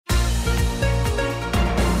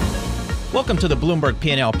Welcome to the Bloomberg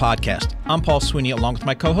P&L podcast. I'm Paul Sweeney along with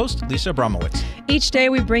my co-host, Lisa Abramowitz. Each day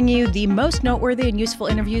we bring you the most noteworthy and useful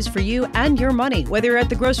interviews for you and your money, whether you're at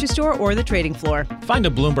the grocery store or the trading floor. Find a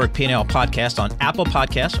Bloomberg P&L podcast on Apple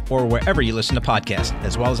Podcasts or wherever you listen to podcasts,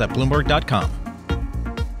 as well as at Bloomberg.com.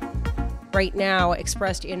 Right now,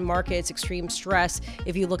 expressed in markets, extreme stress.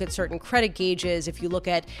 If you look at certain credit gauges, if you look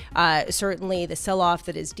at certainly the sell-off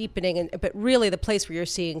that is deepening, but really the place where you're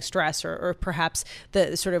seeing stress or perhaps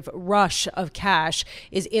the sort of rush of cash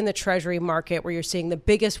is in the Treasury market, where you're seeing the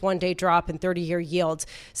biggest one-day drop in 30-year yields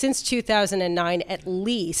since 2009 at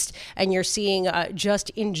least. And you're seeing just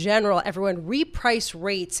in general, everyone reprice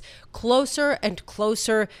rates closer and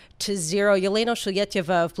closer to zero. Yelena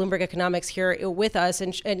Shulyetyeva of Bloomberg Economics here with us.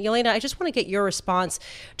 And Yelena, I just want to get your response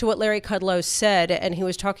to what Larry Kudlow said. And he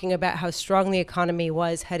was talking about how strong the economy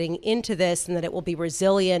was heading into this and that it will be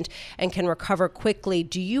resilient and can recover quickly.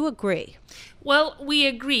 Do you agree? Well, we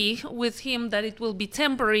agree with him that it will be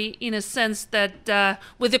temporary in a sense that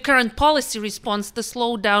with the current policy response, the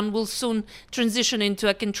slowdown will soon transition into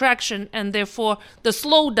a contraction, and therefore the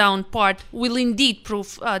slowdown part will indeed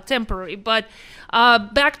prove temporary. But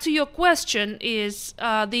back to your question, is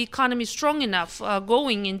the economy strong enough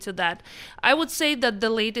going into that? I would say that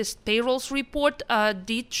the latest payrolls report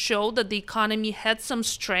did show that the economy had some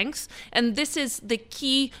strength, and this is the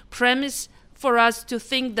key premise for us to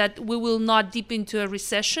think that we will not dip into a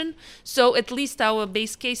recession. So at least our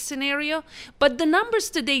base case scenario. But the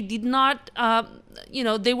numbers today did not,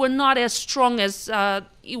 they were not as strong as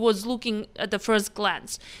it was looking at the first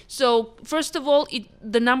glance. So first of all,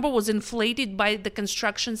 the number was inflated by the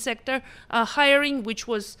construction sector hiring, which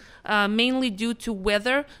was mainly due to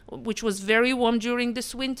weather, which was very warm during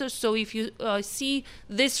this winter. So if you see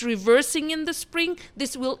this reversing in the spring,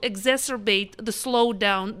 this will exacerbate the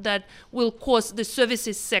slowdown that will cause the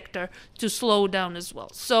services sector to slow down as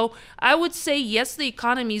well. So I would say, yes, the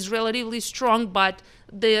economy is relatively strong, but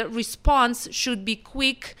the response should be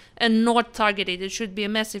quick and not targeted. It should be a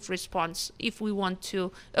massive response if we want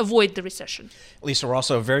to avoid the recession. Lisa, we're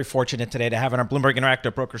also very fortunate today to have in our Bloomberg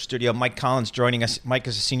Interactive Broker Studio Mike Collins joining us. Mike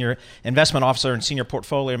is a senior investment officer and senior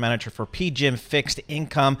portfolio manager for PGIM Fixed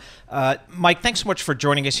Income. Mike, thanks so much for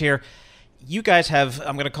joining us here. You guys have,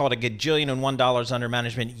 I'm going to call it a gajillion and $1 under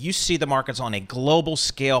management. You see the markets on a global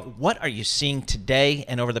scale. What are you seeing today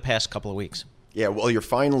and over the past couple of weeks? Yeah, well, you're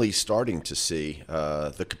finally starting to see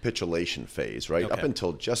the capitulation phase, right? Okay. Up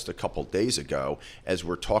until just a couple days ago, as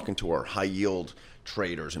we're talking to our high-yield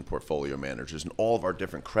traders and portfolio managers in all of our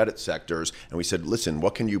different credit sectors, and we said, listen,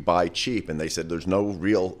 what can you buy cheap? And they said, there's no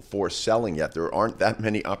real forced selling yet. There aren't that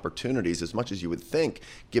many opportunities, as much as you would think,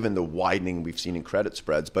 given the widening we've seen in credit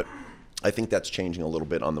spreads. But I think that's changing a little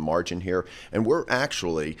bit on the margin here. And we're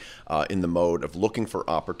actually in the mode of looking for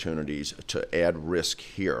opportunities to add risk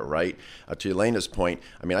here, right? To Elena's point,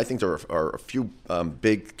 I mean, I think there are a few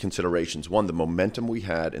big considerations. One, the momentum we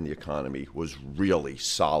had in the economy was really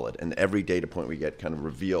solid. And every data point we get kind of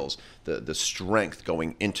reveals the strength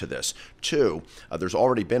going into this. Two, there's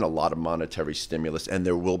already been a lot of monetary stimulus, and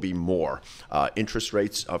there will be more. Interest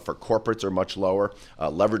rates for corporates are much lower.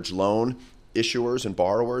 Leveraged loan issuers and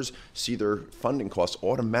borrowers see their funding costs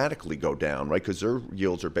automatically go down, right? Because their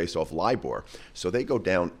yields are based off LIBOR. So they go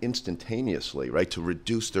down instantaneously, right, to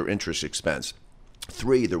reduce their interest expense.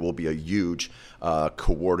 Three, there will be a huge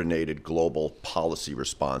coordinated global policy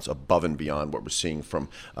response above and beyond what we're seeing from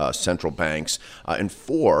central banks. And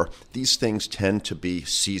four, these things tend to be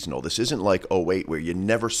seasonal. This isn't like '08 where you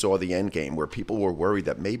never saw the end game, where people were worried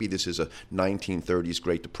that maybe this is a 1930s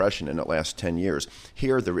Great Depression and it lasts 10 years.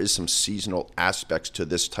 Here, there is some seasonal aspects to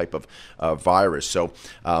this type of virus. So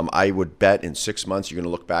I would bet in 6 months, you're going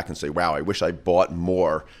to look back and say, wow, I wish I bought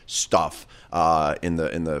more stuff in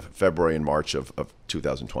the February and March of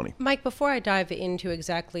 2020. Mike, before I dive into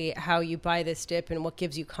exactly how you buy this dip and what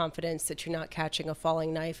gives you confidence that you're not catching a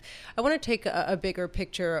falling knife, I want to take a bigger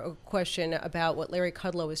picture question about what Larry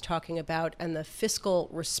Kudlow was talking about and the fiscal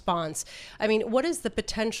response. I mean, what is the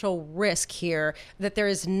potential risk here that there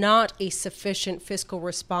is not a sufficient fiscal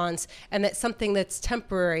response and that something that's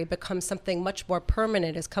temporary becomes something much more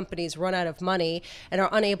permanent as companies run out of money and are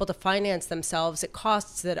unable to finance themselves at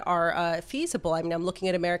costs that are feasible? I mean, I'm looking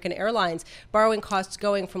at American Airlines borrowing costs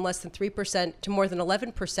going from less than 3% to more than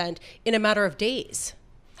 11% in a matter of days.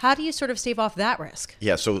 How do you sort of stave off that risk?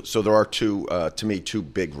 Yeah, so there are two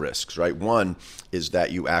big risks, right? One is that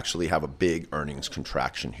you actually have a big earnings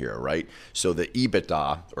contraction here, right? So the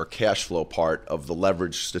EBITDA or cash flow part of the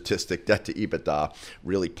leverage statistic, debt to EBITDA,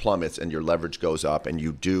 really plummets and your leverage goes up and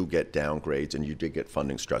you do get downgrades and you do get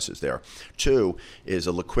funding stresses there. Two is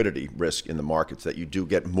a liquidity risk in the markets, that you do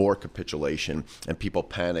get more capitulation and people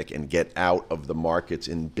panic and get out of the markets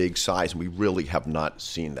in big size. And we really have not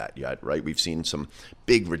seen that yet, right? We've seen some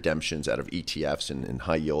big redemptions out of ETFs and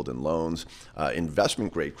high yield and loans.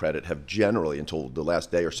 Investment grade credit have generally, until the last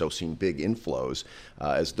day or so, seen big inflows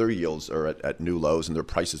as their yields are at new lows and their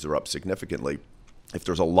prices are up significantly. If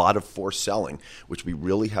there's a lot of forced selling, which we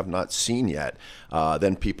really have not seen yet,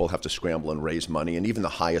 then people have to scramble and raise money. And even the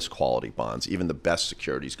highest quality bonds, even the best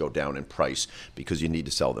securities, go down in price because you need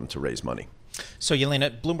to sell them to raise money. So,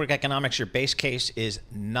 Yelena, Bloomberg Economics, your base case is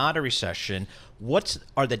not a recession. What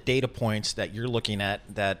are the data points that you're looking at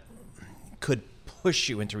that could push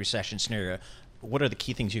you into recession scenario? What are the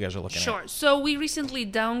key things you guys are looking at? Sure. So we recently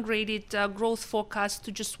downgraded growth forecast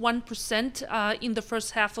to just 1% in the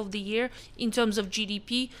first half of the year in terms of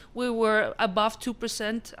GDP. We were above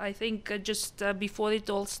 2%, I think, just before it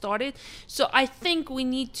all started. So I think we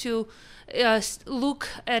need to look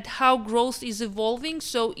at how growth is evolving.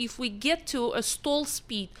 So if we get to a stall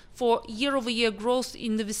speed for year-over-year growth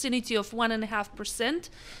in the vicinity of 1.5%,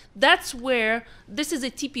 that's where this is a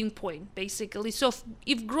tipping point, basically. So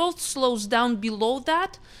if growth slows down below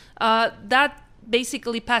that, that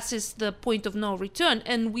basically passes the point of no return,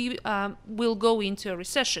 and we will go into a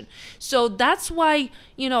recession. So that's why,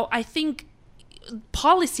 I think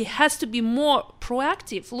policy has to be more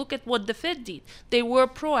proactive. Look at what the Fed did. They were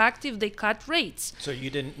proactive. They cut rates. So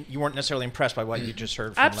you weren't necessarily impressed by what you just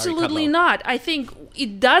heard from Absolutely Larry Kudlow. not. I think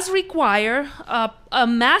it does require a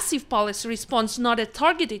massive policy response, not a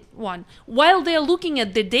targeted one. While they're looking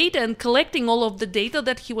at the data and collecting all of the data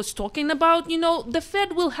that he was talking about, the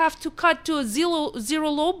Fed will have to cut to a zero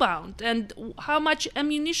low bound. And how much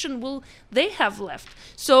ammunition will they have left?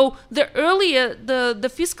 So the earlier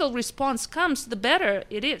the fiscal response comes, the better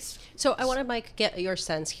it is. So I want to, Mike, get your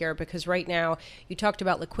sense here, because right now you talked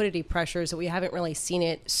about liquidity pressures, that we haven't really seen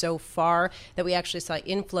it so far, that we actually saw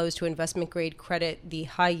inflows to investment grade credit. The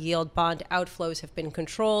high yield bond outflows have been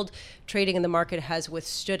controlled. Trading in the market has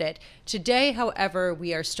withstood it. Today, however,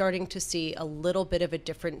 we are starting to see a little bit of a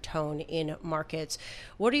different tone in markets.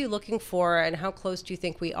 What are you looking for, and how close do you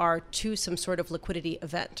think we are to some sort of liquidity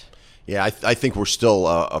event? Yeah, I think we're still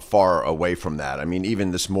far away from that. I mean,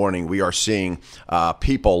 even this morning, we are seeing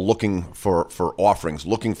people looking for offerings,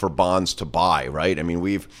 looking for bonds to buy, right? I mean,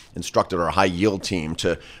 we've instructed our high yield team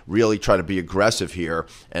to really try to be aggressive here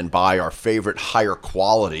and buy our favorite higher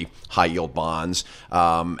quality high yield bonds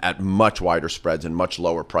at much wider spreads and much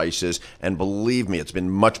lower prices. And believe me, it's been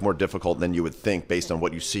much more difficult than you would think based on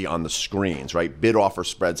what you see on the screens, right? Bid offer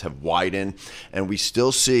spreads have widened, and we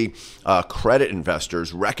still see credit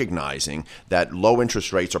investors recognize that low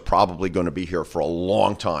interest rates are probably going to be here for a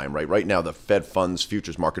long time, right? Right now, the Fed funds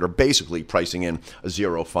futures market are basically pricing in a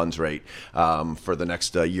zero funds rate for the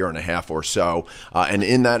next year and a half or so. And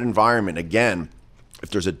in that environment, again, if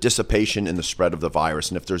there's a dissipation in the spread of the virus,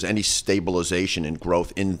 and if there's any stabilization in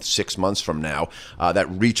growth in 6 months from now, that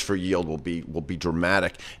reach for yield will be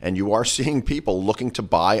dramatic. And you are seeing people looking to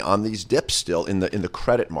buy on these dips still in the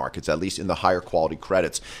credit markets, at least in the higher quality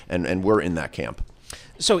credits, and we're in that camp.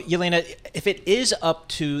 So, Yelena, if it is up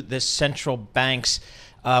to the central banks,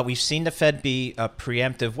 we've seen the Fed be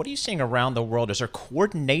preemptive. What are you seeing around the world? Is there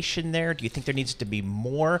coordination there? Do you think there needs to be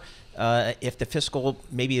more if the fiscal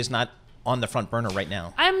maybe is not on the front burner right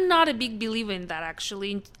now? I'm not a big believer in that,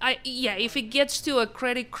 actually. If it gets to a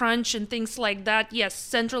credit crunch and things like that, yes,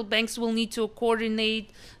 central banks will need to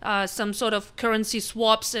coordinate some sort of currency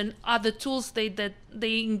swaps and other tools that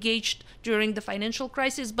they engaged during the financial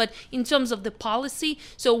crisis. But in terms of the policy,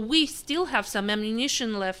 so we still have some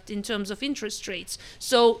ammunition left in terms of interest rates.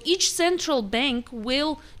 So each central bank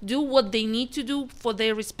will do what they need to do for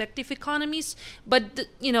their respective economies. But,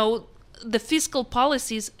 the fiscal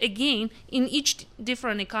policies, again, in each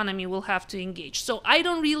different economy will have to engage. So I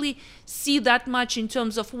don't really see that much in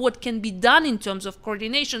terms of what can be done in terms of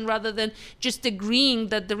coordination, rather than just agreeing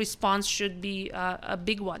that the response should be a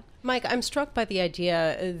big one. Mike, I'm struck by the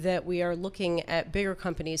idea that we are looking at bigger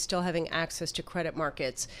companies still having access to credit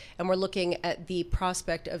markets, and we're looking at the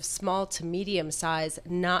prospect of small to medium size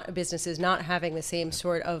businesses not having the same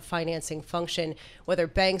sort of financing function, whether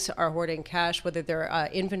banks are hoarding cash, whether their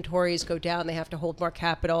inventories go down, they have to hold more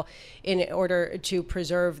capital in order to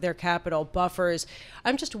preserve their capital buffers.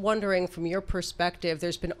 I'm just wondering, from your perspective,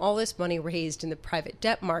 there's been all this money raised in the private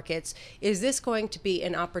debt markets. Is this going to be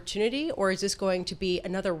an opportunity, or is this going to be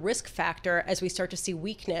another risk factor as we start to see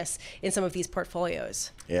weakness in some of these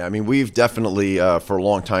portfolios? Yeah, I mean, we've definitely for a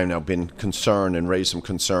long time now been concerned and raised some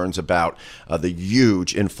concerns about the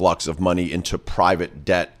huge influx of money into private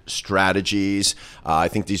debt strategies. I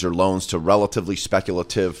think these are loans to relatively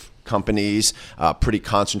speculative companies, pretty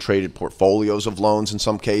concentrated portfolios of loans in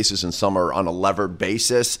some cases, and some are on a levered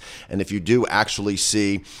basis. And if you do actually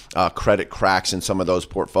see credit cracks in some of those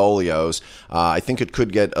portfolios, I think it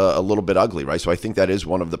could get a little bit ugly, right? So I think that is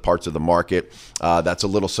one of the parts of the market that's a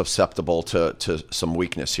little susceptible to some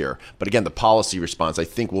weakness here. But again, the policy response, I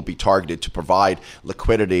think, will be targeted to provide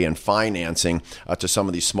liquidity and financing to some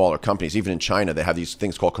of these smaller companies. Even in China, they have these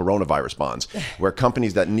things called coronavirus bonds, where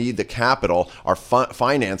companies that need the capital are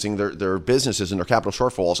financing their businesses and their capital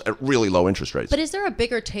shortfalls at really low interest rates. But is there a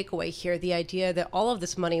bigger takeaway here, the idea that all of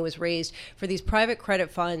this money was raised for these private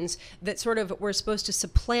credit funds that sort of were supposed to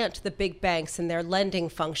supplant the big banks and their lending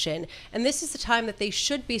function? And this is the time that they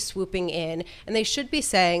should be swooping in, and they should be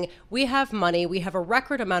saying, we have money, we have a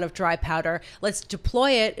record amount of dry powder, let's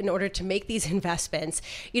deploy it in order to make these investments.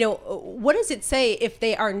 You know, what does it say if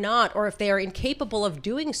they are not, or if they are incapable of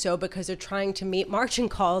doing so because they're trying to meet margin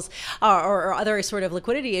calls or other sort of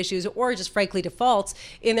liquidity issues, or just frankly defaults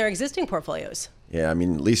in their existing portfolios? Yeah, I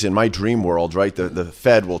mean, Lisa, in my dream world, right, the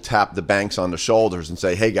Fed will tap the banks on the shoulders and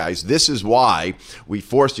say, hey, guys, this is why we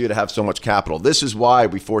forced you to have so much capital. This is why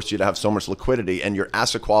we forced you to have so much liquidity, and your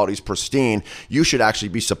asset quality is pristine. You should actually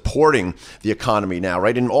be supporting the economy now,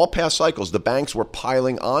 right? In all past cycles, the banks were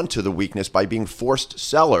piling onto the weakness by being forced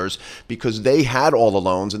sellers because they had all the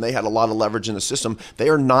loans and they had a lot of leverage in the system. They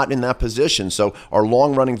are not in that position. So our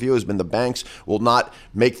long-running view has been the banks will not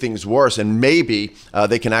make things worse, and maybe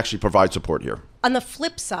they can actually provide support here. On the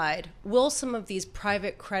flip side, will some of these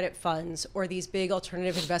private credit funds or these big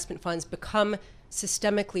alternative investment funds become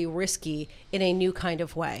systemically risky in a new kind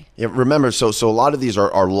of way? Yeah, remember, so a lot of these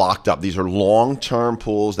are locked up. These are long-term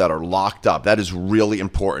pools that are locked up. That is really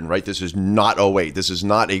important, right? This is not '08. This is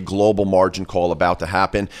not a global margin call about to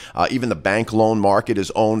happen. Even the bank loan market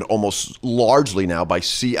is owned almost largely now by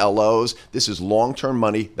CLOs. This is long-term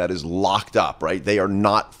money that is locked up, right? They are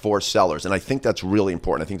not for sellers. And I think that's really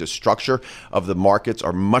important. I think the structure of the markets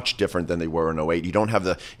are much different than they were in '08. You don't have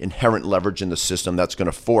the inherent leverage in the system that's going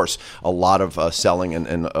to force a lot of selling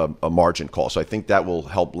and a margin call. So I think that will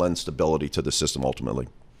help lend stability to the system ultimately.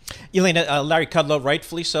 Elena, Larry Kudlow,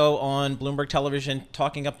 rightfully so, on Bloomberg Television,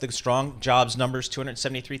 talking up the strong jobs numbers,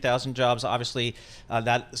 273,000 jobs. Obviously,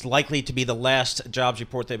 that is likely to be the last jobs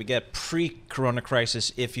report that we get pre-corona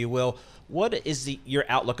crisis, if you will. What is your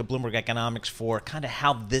outlook of Bloomberg Economics for kind of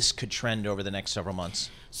how this could trend over the next several months?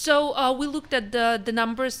 So we looked at the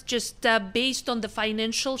numbers just based on the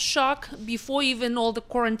financial shock before even all the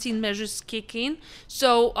quarantine measures kick in.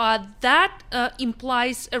 So that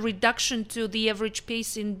implies a reduction to the average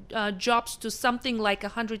pace in jobs to something like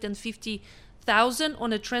 150,000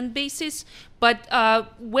 on a trend basis. But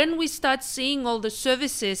when we start seeing all the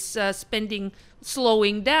services spending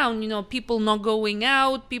slowing down, you know, people not going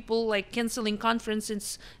out, people like canceling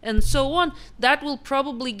conferences and so on, that will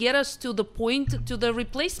probably get us to the point, to the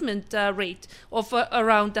replacement rate of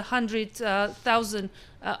around 100,000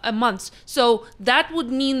 a month. So that would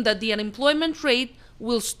mean that the unemployment rate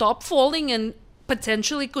will stop falling and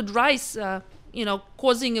potentially could rise,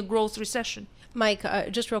 causing a growth recession. Mike,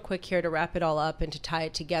 just real quick here to wrap it all up and to tie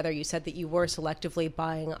it together, you said that you were selectively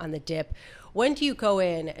buying on the dip. When do you go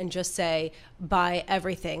in and just say, buy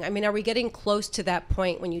everything? I mean, are we getting close to that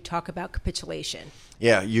point when you talk about capitulation?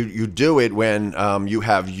 Yeah, you do it when you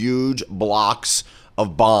have huge blocks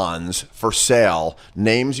of bonds for sale,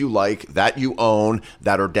 names you like, that you own,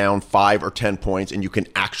 that are down 5 or 10 points, and you can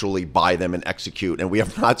actually buy them and execute. And we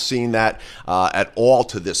have not seen that at all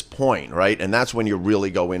to this point, right? And that's when you really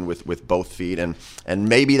go in with both feet. And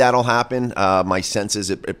maybe that'll happen. My sense is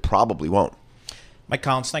it probably won't. Mike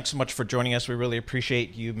Collins, thanks so much for joining us. We really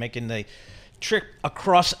appreciate you making the trip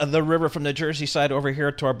across the river from the Jersey side over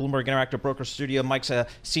here to our Bloomberg Interactive Broker Studio. Mike's a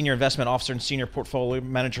senior investment officer and senior portfolio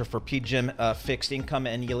manager for PGIM Fixed Income,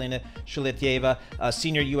 and Yelena Shuletieva,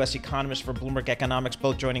 senior U.S. economist for Bloomberg Economics,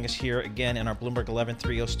 both joining us here again in our Bloomberg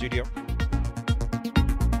 1130 studio.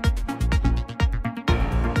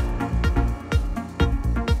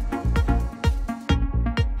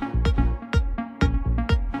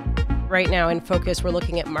 right now in focus, we're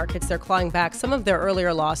looking at markets. They're clawing back some of their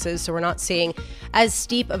earlier losses, so we're not seeing as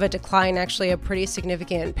steep of a decline, actually a pretty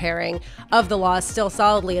significant pairing of the loss, still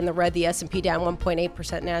solidly in the red. The S&P down 1.8%,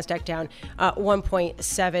 NASDAQ down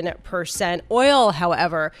 1.7%. Oil,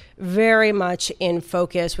 however, very much in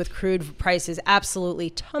focus, with crude prices absolutely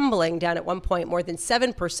tumbling down at one point more than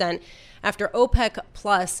 7% after OPEC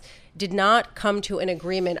Plus did not come to an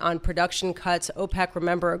agreement on production cuts. OPEC,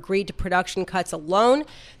 remember, agreed to production cuts alone.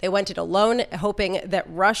 They went it alone, hoping that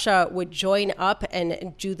Russia would join up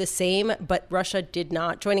and do the same, but Russia did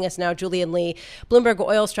not. Joining us now, Julian Lee, Bloomberg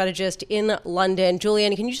oil strategist in London.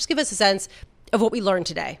 Julian, can you just give us a sense of what we learned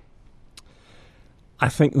today? I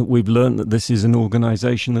think that we've learned that this is an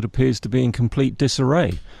organization that appears to be in complete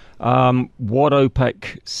disarray. What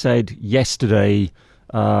OPEC said yesterday,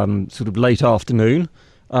 sort of late afternoon,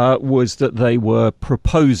 was that they were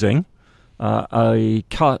proposing a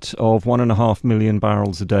cut of 1.5 million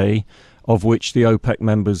barrels a day, of which the OPEC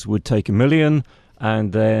members would take 1 million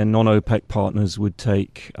and their non-OPEC partners would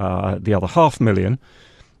take the other 500,000.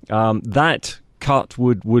 That cut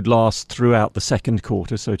would last throughout the second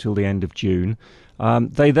quarter, so till the end of June.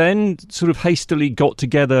 They then sort of hastily got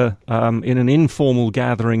together in an informal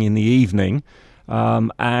gathering in the evening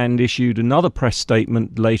and issued another press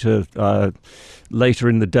statement later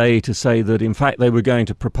in the day to say that, in fact, they were going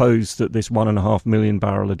to propose that this 1.5 million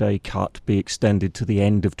barrel a day cut be extended to the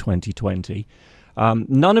end of 2020.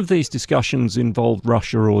 None of these discussions involved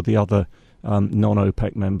Russia or the other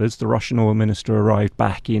non-OPEC members. The Russian oil minister arrived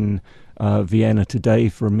back in Vienna today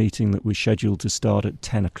for a meeting that was scheduled to start at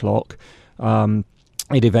 10 o'clock.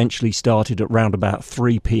 It eventually started at round about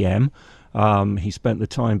 3 p.m. He spent the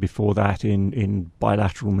time before that in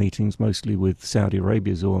bilateral meetings, mostly with Saudi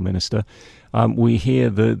Arabia's oil minister. We hear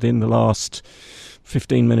that in the last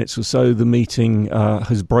 15 minutes or so, the meeting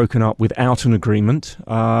has broken up without an agreement.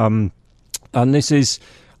 And this is,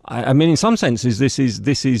 I mean, in some senses, this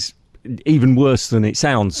is even worse than it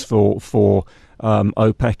sounds for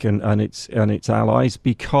OPEC and its allies,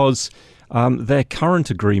 because their current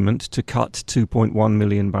agreement to cut 2.1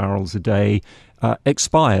 million barrels a day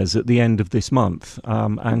expires at the end of this month.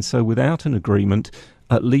 And so without an agreement,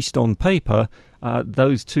 at least on paper,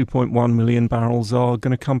 those 2.1 million barrels are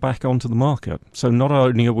going to come back onto the market. So not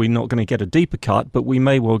only are we not going to get a deeper cut, but we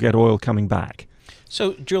may well get oil coming back.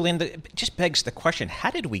 So, Julian, it just begs the question,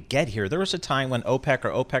 how did we get here? There was a time when OPEC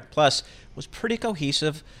or OPEC Plus was pretty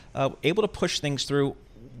cohesive, able to push things through.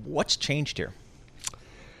 What's changed here?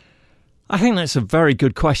 I think that's a very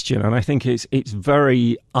good question, and I think it's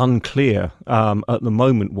very unclear at the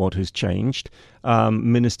moment what has changed.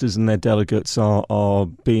 Ministers and their delegates are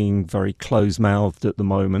being very close-mouthed at the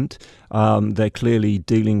moment. They're clearly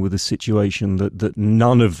dealing with a situation that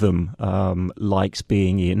none of them likes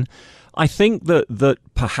being in. I think that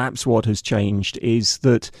perhaps what has changed is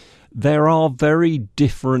that there are very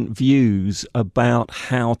different views about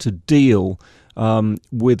how to deal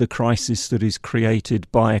with a crisis that is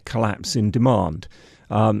created by a collapse in demand.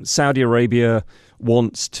 Saudi Arabia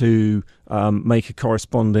wants to make a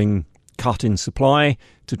corresponding cut in supply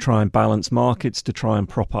to try and balance markets, to try and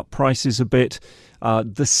prop up prices a bit.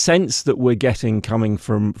 The sense that we're getting coming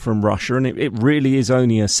from Russia, and it really is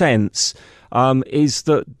only a sense, is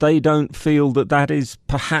that they don't feel that is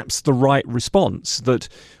perhaps the right response, that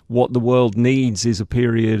what the world needs is a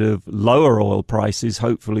period of lower oil prices,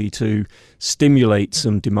 hopefully to stimulate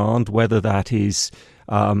some demand, whether that is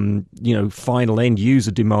final end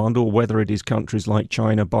user demand or whether it is countries like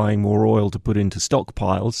China buying more oil to put into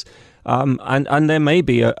stockpiles. And there may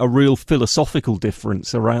be a real philosophical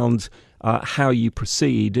difference around how you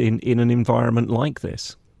proceed in an environment like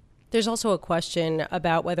this. There's also a question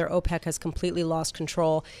about whether OPEC has completely lost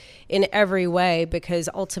control in every way, because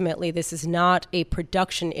ultimately this is not a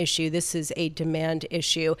production issue. This is a demand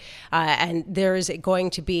issue. And there's going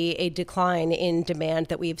to be a decline in demand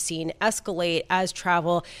that we've seen escalate as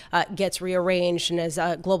travel gets rearranged and as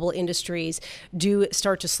global industries do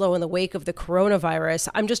start to slow in the wake of the coronavirus.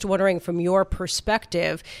 I'm just wondering, from your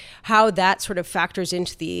perspective, how that sort of factors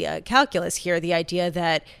into the calculus here, the idea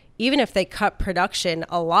that even if they cut production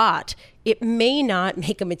a lot, it may not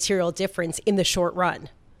make a material difference in the short run.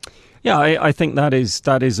 Yeah, I think that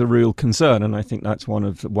is a real concern, and I think that's one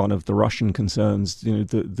of the Russian concerns. You know,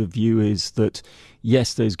 the view is that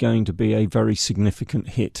yes, there's going to be a very significant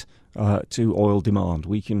hit to oil demand.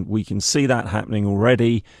 We can see that happening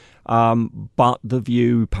already, but the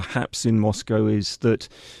view perhaps in Moscow is that,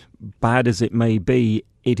 bad as it may be,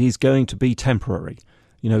 it is going to be temporary.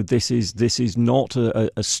 You know, this is not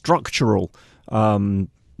a structural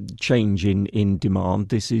change in demand.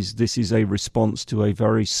 This is a response to a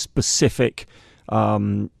very specific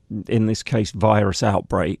in this case, virus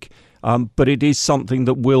outbreak. But it is something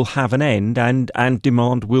that will have an end, and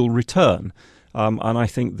demand will return. And I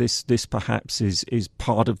think this perhaps is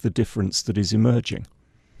part of the difference that is emerging.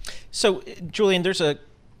 So, Julian,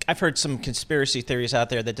 I've heard some conspiracy theories out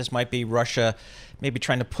there that this might be Russia maybe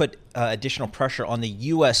trying to put additional pressure on the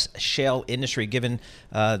U.S. shale industry, given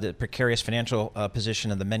the precarious financial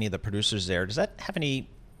position of many of the producers there. Does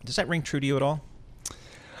that ring true to you at all?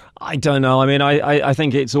 I don't know. I mean, I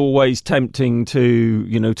think it's always tempting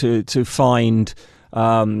to find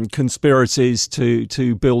conspiracies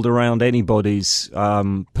to build around anybody's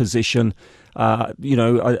position.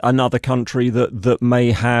 Another country that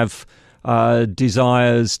may have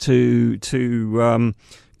desires to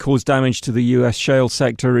cause damage to the U.S. shale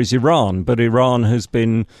sector is Iran, but Iran has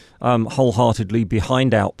been wholeheartedly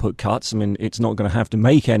behind output cuts. I mean, it's not going to have to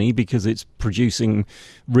make any because it's producing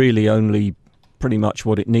really only pretty much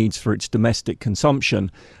what it needs for its domestic consumption.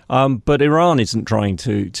 But Iran isn't trying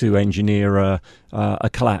to engineer a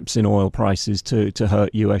collapse in oil prices to hurt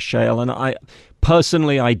U.S. shale. And I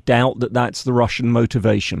doubt that that's the Russian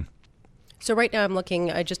motivation. So right now I'm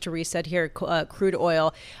looking, just to reset here, crude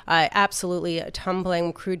oil absolutely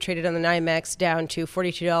tumbling. Crude traded on the NYMEX down to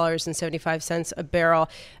 $42.75 a barrel.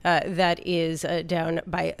 That is down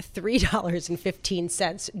by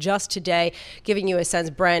 $3.15 just today. Giving you a sense,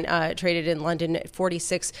 Brent traded in London at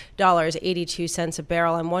 $46.82 a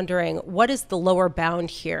barrel. I'm wondering, what is the lower bound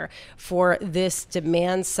here for this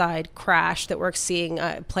demand side crash that we're seeing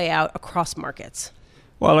play out across markets?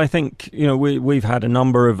 Well, I think we've had a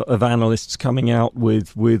number of analysts coming out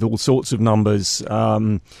with all sorts of numbers.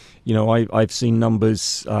 I've seen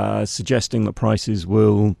numbers suggesting that prices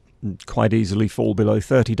will quite easily fall below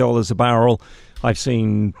 $30 a barrel. I've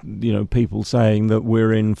seen people saying that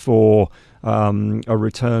we're in for a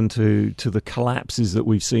return to the collapses that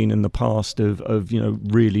we've seen in the past of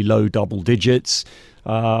really low double digits.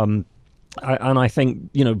 And I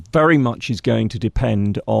think very much is going to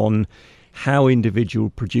depend on how individual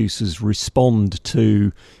producers respond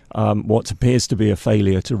to what appears to be a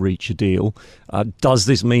failure to reach a deal. Does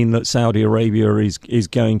this mean that Saudi Arabia is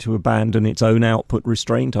going to abandon its own output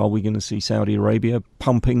restraint? Are we going to see Saudi Arabia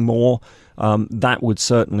pumping more? That would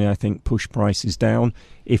certainly, I think, push prices down.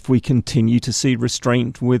 If we continue to see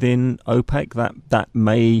restraint within OPEC, that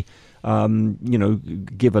may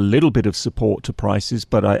give a little bit of support to prices.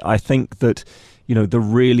 But I think that the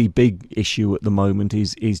really big issue at the moment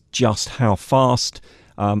is just how fast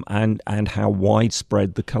and how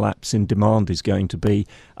widespread the collapse in demand is going to be.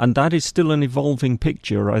 And that is still an evolving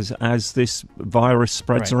picture as this virus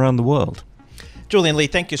spreads around the world. Julian Lee,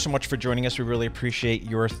 thank you so much for joining us. We really appreciate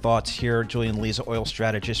your thoughts here. Julian Lee is oil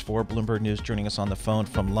strategist for Bloomberg News, joining us on the phone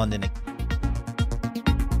from London.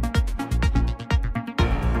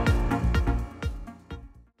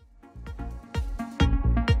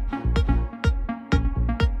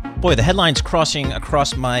 Boy, the headlines crossing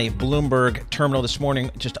across my Bloomberg terminal this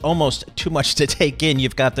morning, just almost too much to take in.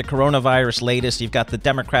 You've got the coronavirus latest, you've got the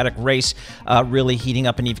Democratic race really heating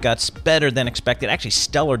up, and you've got better than expected, actually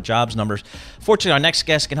stellar jobs numbers. Fortunately, our next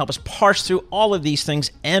guest can help us parse through all of these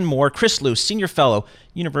things and more. Chris Liu, Senior Fellow,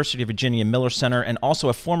 University of Virginia Miller Center, and also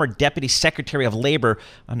a former Deputy Secretary of Labor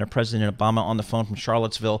under President Obama, on the phone from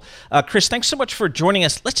Charlottesville. Chris, thanks so much for joining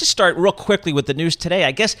us. Let's just start real quickly with the news today.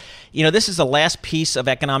 I guess, this is the last piece of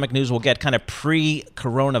economic news we'll get kind of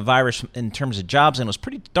pre-coronavirus in terms of jobs, and it was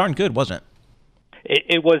pretty darn good, wasn't it?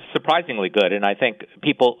 It was surprisingly good, and I think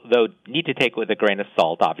people, though, need to take it with a grain of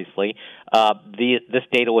salt, obviously. This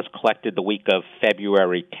data was collected the week of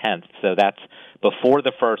February 10th, so that's before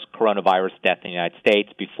the first coronavirus death in the United States,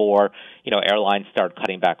 before airlines started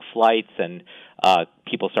cutting back flights and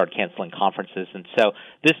people started canceling conferences. And so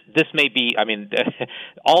this may be,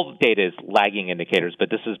 all data is lagging indicators, but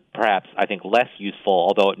this is perhaps, I think, less useful,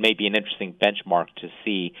 although it may be an interesting benchmark to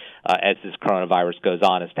see as this coronavirus goes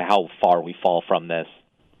on as to how far we fall from this.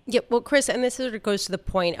 Yeah, well, Chris, and this sort of goes to the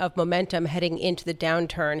point of momentum heading into the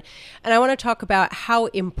downturn. And I want to talk about how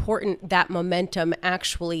important that momentum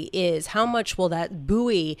actually is. How much will that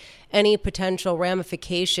buoy any potential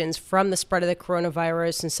ramifications from the spread of the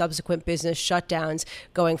coronavirus and subsequent business shutdowns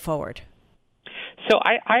going forward? So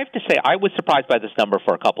I have to say I was surprised by this number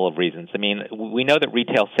for a couple of reasons. We know that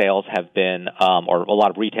retail sales have been, or a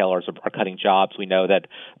lot of retailers are cutting jobs. We know that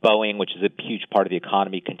Boeing, which is a huge part of the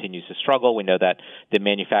economy, continues to struggle. We know that the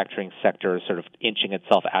manufacturing sector is sort of inching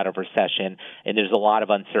itself out of recession, and there's a lot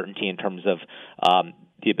of uncertainty in terms of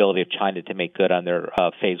the ability of China to make good on their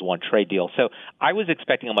phase one trade deal. So I was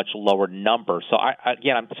expecting a much lower number. So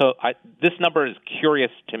this number is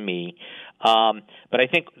curious to me. But I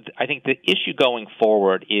think the issue going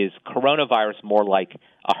forward is coronavirus more like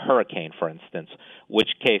a hurricane, for instance, which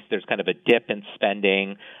case there's kind of a dip in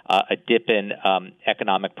spending, a dip in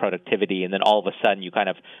economic productivity, and then all of a sudden you kind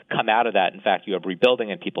of come out of that. In fact, you have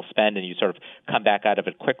rebuilding and people spend and you sort of come back out of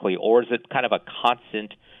it quickly. Or is it kind of a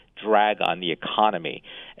constant drag on the economy?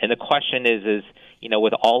 And the question is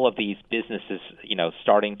with all of these businesses,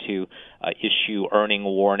 starting to issue earning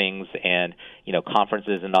warnings and,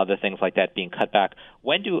 conferences and other things like that being cut back,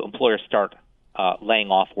 when do employers start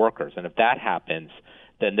laying off workers? And if that happens,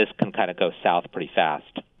 then this can kind of go south pretty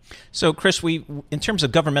fast. So, Chris, in terms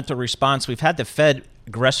of governmental response, we've had the Fed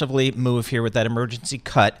aggressively move here with that emergency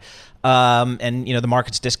cut. And, the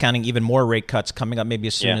market's discounting even more rate cuts coming up maybe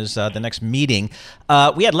as soon as the next meeting.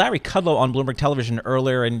 We had Larry Kudlow on Bloomberg Television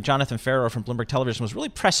earlier, and Jonathan Farrow from Bloomberg Television was really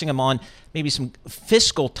pressing him on maybe some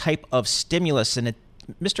fiscal type of stimulus. And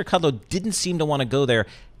Mr. Kudlow didn't seem to want to go there.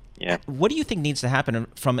 Yeah. What do you think needs to happen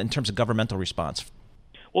in terms of governmental response?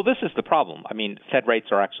 Well, this is the problem. I mean, Fed rates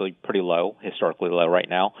are actually pretty low, historically low right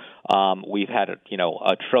now. We've had,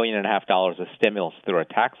 $1.5 trillion of stimulus through a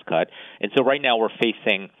tax cut. And so right now we're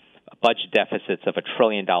facing budget deficits of $1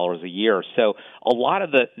 trillion a year. So a lot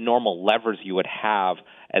of the normal levers you would have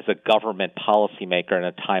as a government policymaker in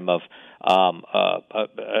a time of an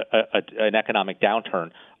economic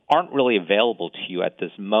downturn aren't really available to you at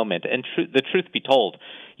this moment. And the truth be told,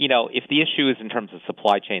 if the issue is in terms of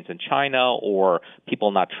supply chains in China or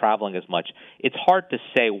people not traveling as much, it's hard to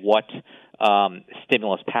say what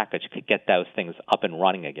stimulus package could get those things up and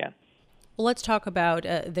running again. Well, let's talk about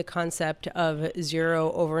the concept of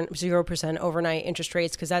 0% overnight interest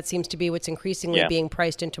rates, because that seems to be what's increasingly being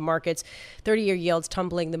priced into markets. 30-year yields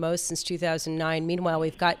tumbling the most since 2009. Meanwhile,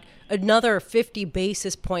 we've got another 50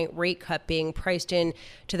 basis point rate cut being priced in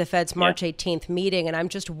to the Fed's March 18th meeting. And I'm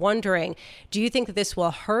just wondering, do you think that this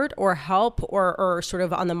will hurt or help or sort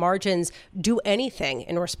of on the margins do anything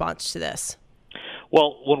in response to this?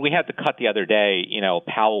 Well, when we had the cut the other day,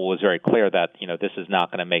 Powell was very clear that, this is not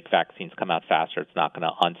going to make vaccines come out faster. It's not going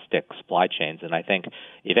to unstick supply chains. And I think,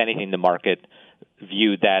 if anything, the market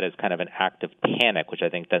viewed that as kind of an act of panic, which I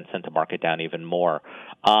think then sent the market down even more.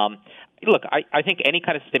 Look, I think any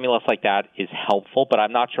kind of stimulus like that is helpful, but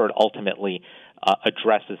I'm not sure it ultimately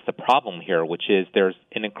addresses the problem here, which is there's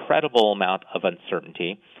an incredible amount of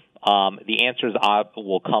uncertainty. The answers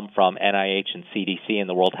will come from NIH and CDC and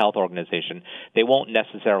the World Health Organization. They won't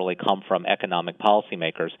necessarily come from economic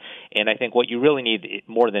policymakers. And I think what you really need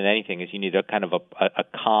more than anything is you need a kind of a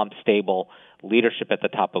calm, stable leadership at the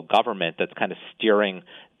top of government that's kind of steering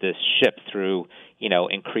this ship through,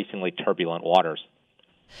 increasingly turbulent waters.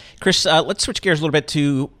 Chris, let's switch gears a little bit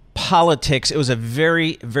to politics. It was a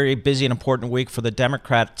very, very busy and important week for the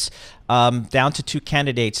Democrats, down to two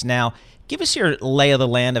candidates now. Give us your lay of the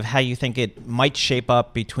land of how you think it might shape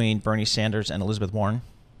up between Bernie Sanders and Elizabeth Warren.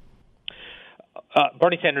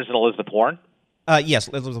 Bernie Sanders and Elizabeth Warren? Yes,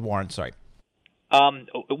 Elizabeth Warren, sorry.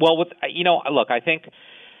 Look, I think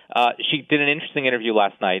she did an interesting interview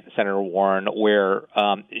last night, Senator Warren, where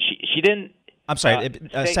she didn't. I'm sorry,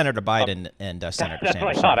 Senator Biden and Senator Sanders. That's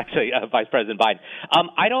what I thought, actually, Vice President Biden.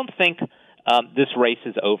 I don't think this race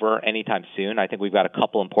is over anytime soon. I think we've got a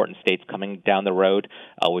couple important states coming down the road.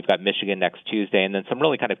 We've got Michigan next Tuesday, and then some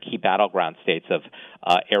really kind of key battleground states of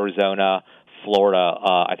Arizona, Florida,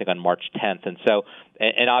 I think on March 10th. And so,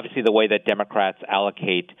 and obviously the way that Democrats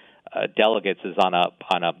allocate delegates is on a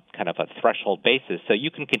kind of a threshold basis. So you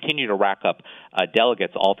can continue to rack up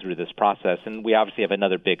delegates all through this process. And we obviously have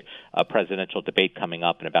another big presidential debate coming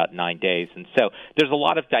up in about 9 days. And so there's a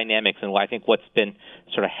lot of dynamics. And I think what's been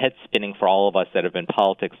sort of head spinning for all of us that have been in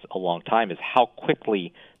politics a long time is how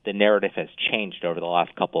quickly the narrative has changed over the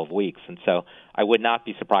last couple of weeks. And so I would not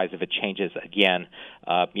be surprised if it changes again,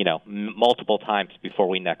 multiple times before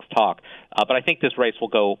we next talk. But I think this race will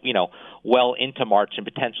go, well into March and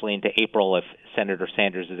potentially into April if Senator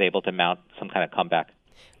Sanders is able to mount some kind of comeback.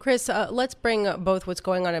 Chris, let's bring both what's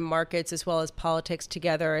going on in markets as well as politics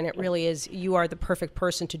together. And it really is, you are the perfect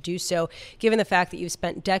person to do so, given the fact that you've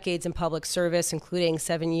spent decades in public service, including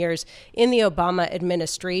 7 years in the Obama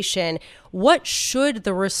administration. What should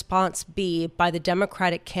the response be by the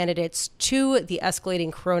Democratic candidates to the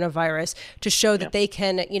escalating coronavirus to show that they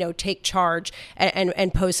can, take charge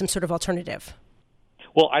and pose some sort of alternative?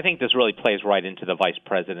 Well, I think this really plays right into the vice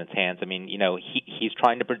president's hands. I mean, he's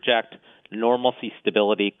trying to project normalcy,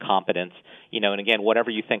 stability, competence. And again, whatever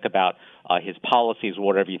you think about his policies,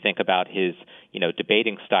 whatever you think about his,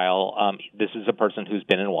 debating style, this is a person who's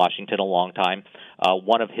been in Washington a long time.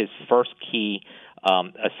 One of his first key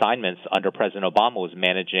assignments under President Obama was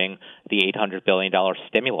managing the $800 billion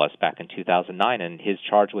stimulus back in 2009, and his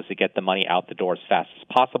charge was to get the money out the door as fast as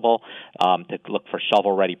possible, to look for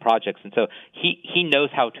shovel-ready projects. And so he knows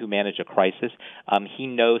how to manage a crisis. He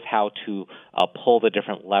knows how to pull the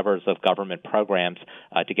different levers of government programs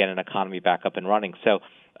to get an economy back up and running. So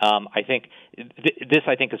I think this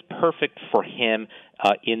is perfect for him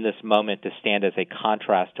in this moment to stand as a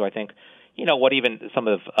contrast to, I think, what even some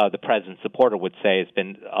of the president's supporter would say has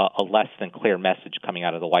been a less than clear message coming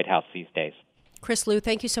out of the White House these days. Chris Lu,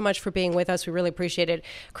 thank you so much for being with us. We really appreciate it.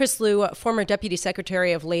 Chris Lu, former Deputy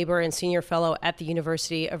Secretary of Labor and Senior Fellow at the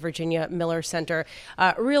University of Virginia Miller Center.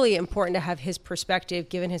 Really important to have his perspective,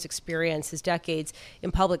 given his experience, his decades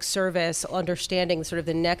in public service, understanding sort of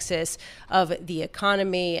the nexus of the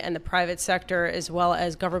economy and the private sector, as well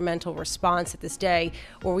as governmental response at this day,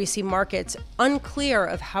 where we see markets unclear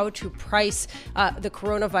of how to price the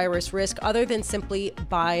coronavirus risk other than simply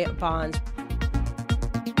buy bonds.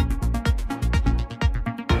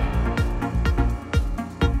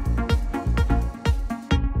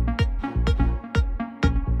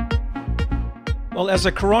 Well, as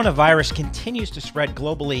the coronavirus continues to spread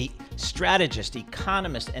globally, strategists,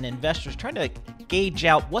 economists, and investors trying to gauge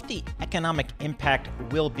out what the economic impact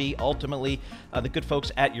will be ultimately. The good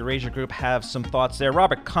folks at Eurasia Group have some thoughts there.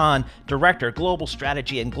 Robert Kahn, Director, Global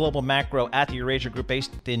Strategy and Global Macro at the Eurasia Group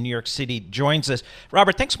based in New York City, joins us.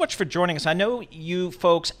 Robert, thanks so much for joining us. I know you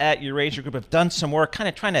folks at Eurasia Group have done some work kind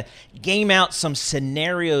of trying to game out some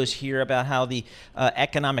scenarios here about how the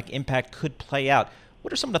economic impact could play out.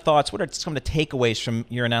 What are some of the thoughts? What are some of the takeaways from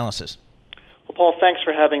your analysis? Well, Paul, thanks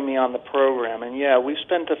for having me on the program. And yeah, we've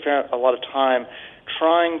spent a lot of time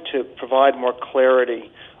trying to provide more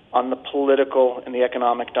clarity on the political and the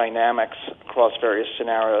economic dynamics across various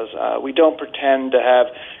scenarios. We don't pretend to have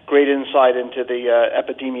great insight into the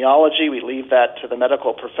epidemiology. We leave that to the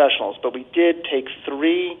medical professionals. But we did take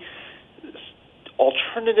 3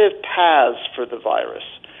 alternative paths for the virus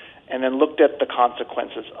and then looked at the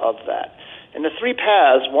consequences of that. And the 3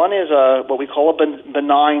 paths, one is what we call a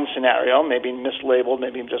benign scenario, maybe mislabeled,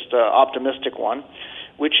 maybe just an optimistic one,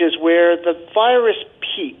 which is where the virus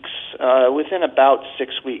peaks within about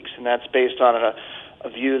 6 weeks. And that's based on a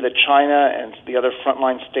view that China and the other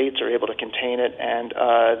frontline states are able to contain it, and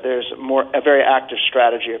there's a very active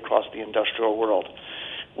strategy across the industrial world.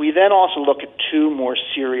 We then also look at 2 more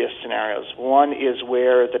serious scenarios. One is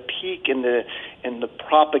where the peak in the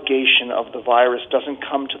propagation of the virus doesn't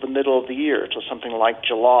come to the middle of the year, to something like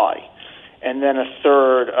July. And then a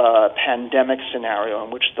third pandemic scenario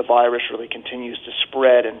in which the virus really continues to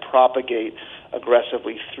spread and propagate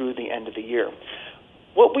aggressively through the end of the year.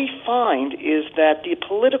 What we find is that the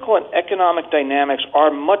political and economic dynamics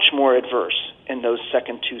are much more adverse in those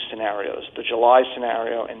second 2 scenarios, the July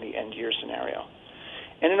scenario and the end year scenario.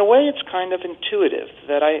 And in a way, it's kind of intuitive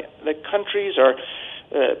that countries are,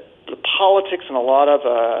 the politics in a lot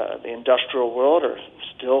of the industrial world are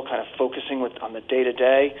still kind of focusing on the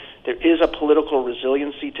day-to-day. There is a political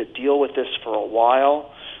resiliency to deal with this for a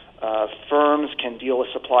while. Firms can deal with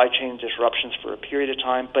supply chain disruptions for a period of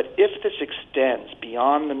time. But if this extends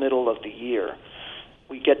beyond the middle of the year,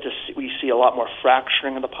 we see a lot more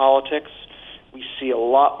fracturing of the politics. We see a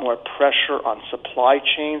lot more pressure on supply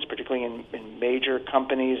chains, particularly in major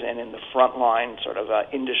companies and in the frontline sort of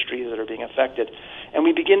industries that are being affected. And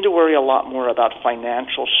we begin to worry a lot more about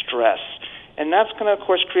financial stress. And that's going to, of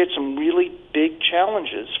course, create some really big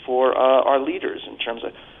challenges for our leaders in terms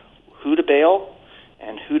of who to bail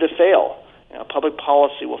and who to fail. Public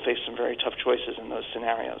policy will face some very tough choices in those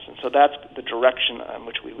scenarios. And so that's the direction in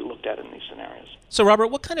which we looked at in these scenarios. So, Robert,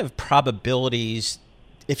 what kind of probabilities,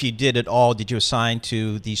 if you did at all, did you assign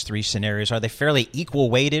to these 3 scenarios? Are they fairly equal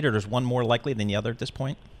weighted, or is one more likely than the other at this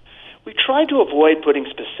point? We tried to avoid putting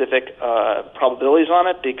specific probabilities on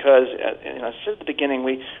it because, as I said at the beginning,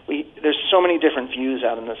 there's so many different views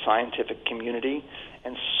out in the scientific community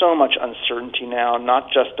and so much uncertainty now, not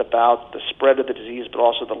just about the spread of the disease, but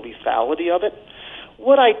also the lethality of it.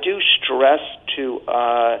 What I do stress to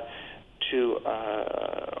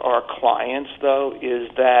our clients, though, is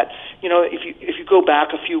that if you go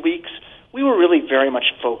back a few weeks, we were really very much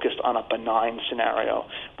focused on a benign scenario.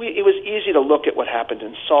 It was easy to look at what happened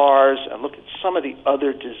in SARS and look at some of the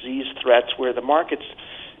other disease threats where the markets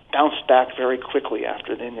bounced back very quickly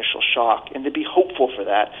after the initial shock, and to be hopeful for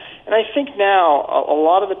that. And I think now a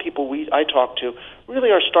lot of the people I talk to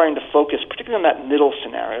really are starting to focus, particularly on that middle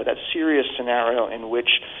scenario, that serious scenario in which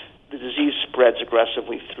the disease spreads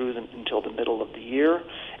aggressively through until the middle of the year,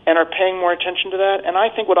 and are paying more attention to that. And I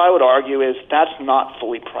think what I would argue is that's not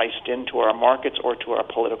fully priced into our markets or to our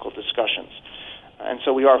political discussions. And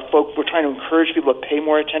so we're trying to encourage people to pay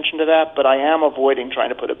more attention to that, but I am avoiding trying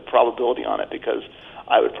to put a probability on it because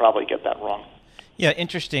I would probably get that wrong. Yeah,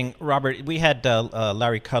 interesting, Robert. We had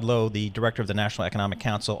Larry Kudlow, the director of the National Economic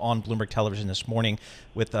Council, on Bloomberg Television this morning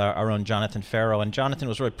with our own Jonathan Farrow, and Jonathan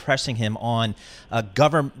was really pressing him on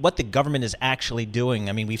what the government is actually doing.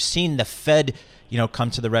 I mean, we've seen the Fed,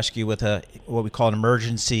 come to the rescue with what we call an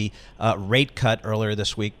emergency rate cut earlier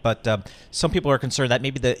this week, but some people are concerned that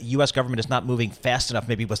maybe the U.S. government is not moving fast enough,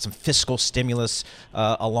 maybe with some fiscal stimulus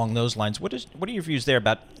along those lines. What are your views there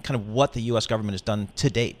about kind of what the U.S. government has done to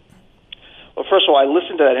date? Well, first of all, I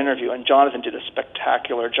listened to that interview, and Jonathan did a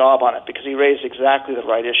spectacular job on it because he raised exactly the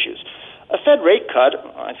right issues. A Fed rate cut,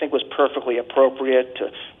 I think, was perfectly appropriate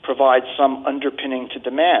to provide some underpinning to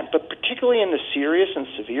demand, but particularly in the serious and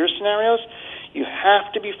severe scenarios, you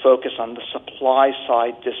have to be focused on the supply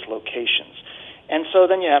side dislocations. And so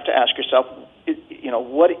then you have to ask yourself,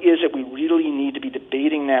 what is it we really need to be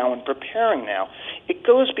debating now and preparing now? It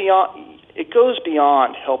goes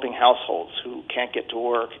beyond helping households who can't get to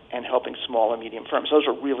work and helping small and medium firms. Those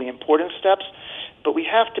are really important steps, but we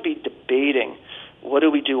have to be debating what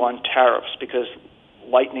do we do on tariffs, because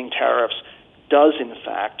lightening tariffs does, in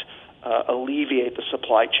fact, alleviate the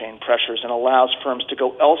supply chain pressures and allows firms to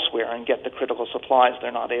go elsewhere and get the critical supplies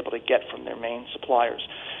they're not able to get from their main suppliers.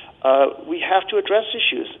 We have to address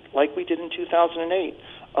issues like we did in 2008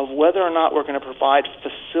 of whether or not we're going to provide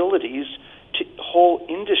facilities to whole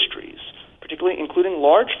industries, particularly including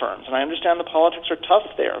large firms. And I understand the politics are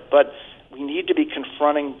tough there, but we need to be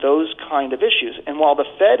confronting those kind of issues. And while the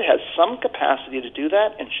Fed has some capacity to do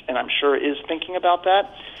that, and I'm sure is thinking about that,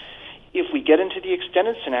 if we get into the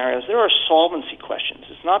extended scenarios, there are solvency questions.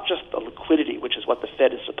 It's not just the liquidity, which is what the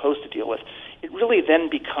Fed is supposed to deal with. It really then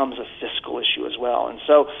becomes a fiscal issue as well. And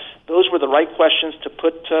so those were the right questions to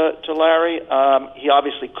put to Larry. He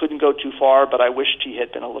obviously couldn't go too far, but I wished he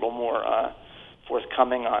had been a little more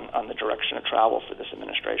forthcoming on the direction of travel for this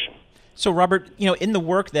administration. So, Robert, in the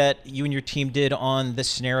work that you and your team did on this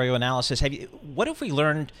scenario analysis, what have we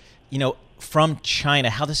learned, from China,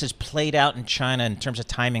 how this has played out in China in terms of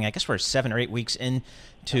timing? I guess we're 7 or 8 weeks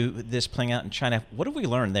into this playing out in China. What have we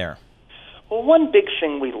learned there? Well, one big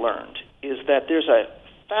thing we learned is that there's a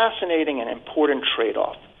fascinating and important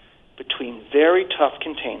trade-off between very tough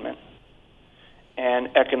containment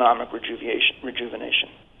and economic rejuvenation.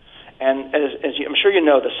 And as I'm sure you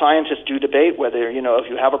know, the scientists do debate whether, if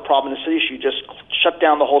you have a problem in the city, should you just shut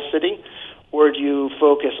down the whole city, or do you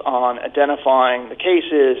focus on identifying the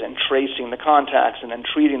cases and tracing the contacts and then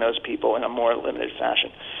treating those people in a more limited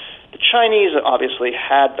fashion? The Chinese obviously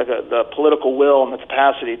had the political will and the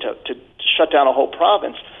capacity to shut down a whole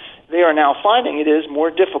province. They are now finding it is more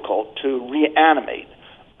difficult to reanimate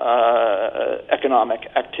economic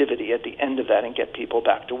activity at the end of that and get people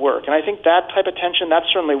back to work. And I think that type of tension, that's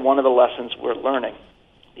certainly one of the lessons we're learning.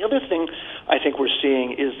 The other thing I think we're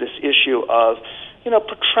seeing is this issue of,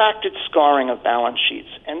 protracted scarring of balance sheets.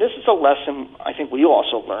 And this is a lesson I think we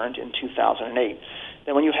also learned in 2008,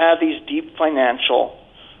 that when you have these deep financial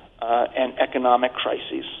and economic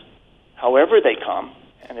crises, however they come,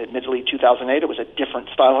 and admittedly 2008 it was a different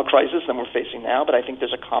style of crisis than we're facing now, but I think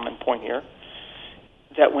there's a common point here,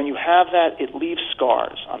 that when you have that, it leaves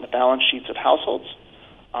scars on the balance sheets of households,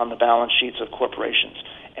 on the balance sheets of corporations.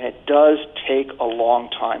 And it does take a long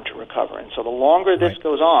time to recover. And so the longer this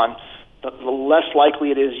goes on, the less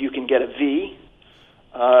likely it is you can get a V,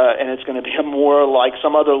 and it's going to be more like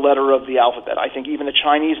some other letter of the alphabet. I think even the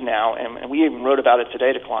Chinese now, and we even wrote about it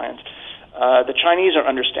today to clients, the Chinese are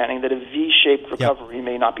understanding that a V-shaped recovery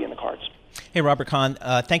may not be in the cards. Hey, Robert Kahn,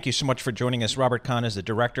 thank you so much for joining us. Robert Kahn is the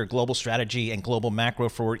Director of Global Strategy and Global Macro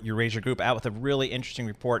for Eurasia Group, out with a really interesting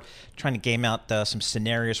report trying to game out some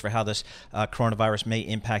scenarios for how this coronavirus may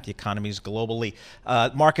impact the economies globally.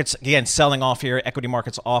 Markets, again, selling off here. Equity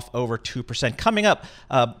markets off over 2%. Coming up,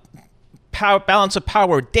 balance of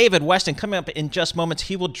power. David Weston coming up in just moments.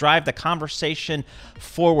 He will drive the conversation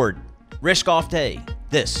forward. Risk off day.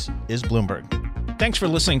 This is Bloomberg. Thanks for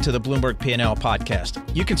listening to the Bloomberg P&L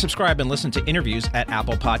podcast. You can subscribe and listen to interviews at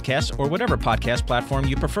Apple Podcasts or whatever podcast platform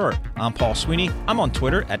you prefer. I'm Paul Sweeney. I'm on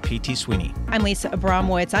Twitter at PT Sweeney. I'm Lisa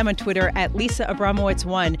Abramowitz. I'm on Twitter at Lisa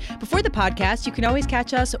Abramowitz1. Before the podcast, you can always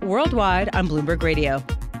catch us worldwide on Bloomberg Radio.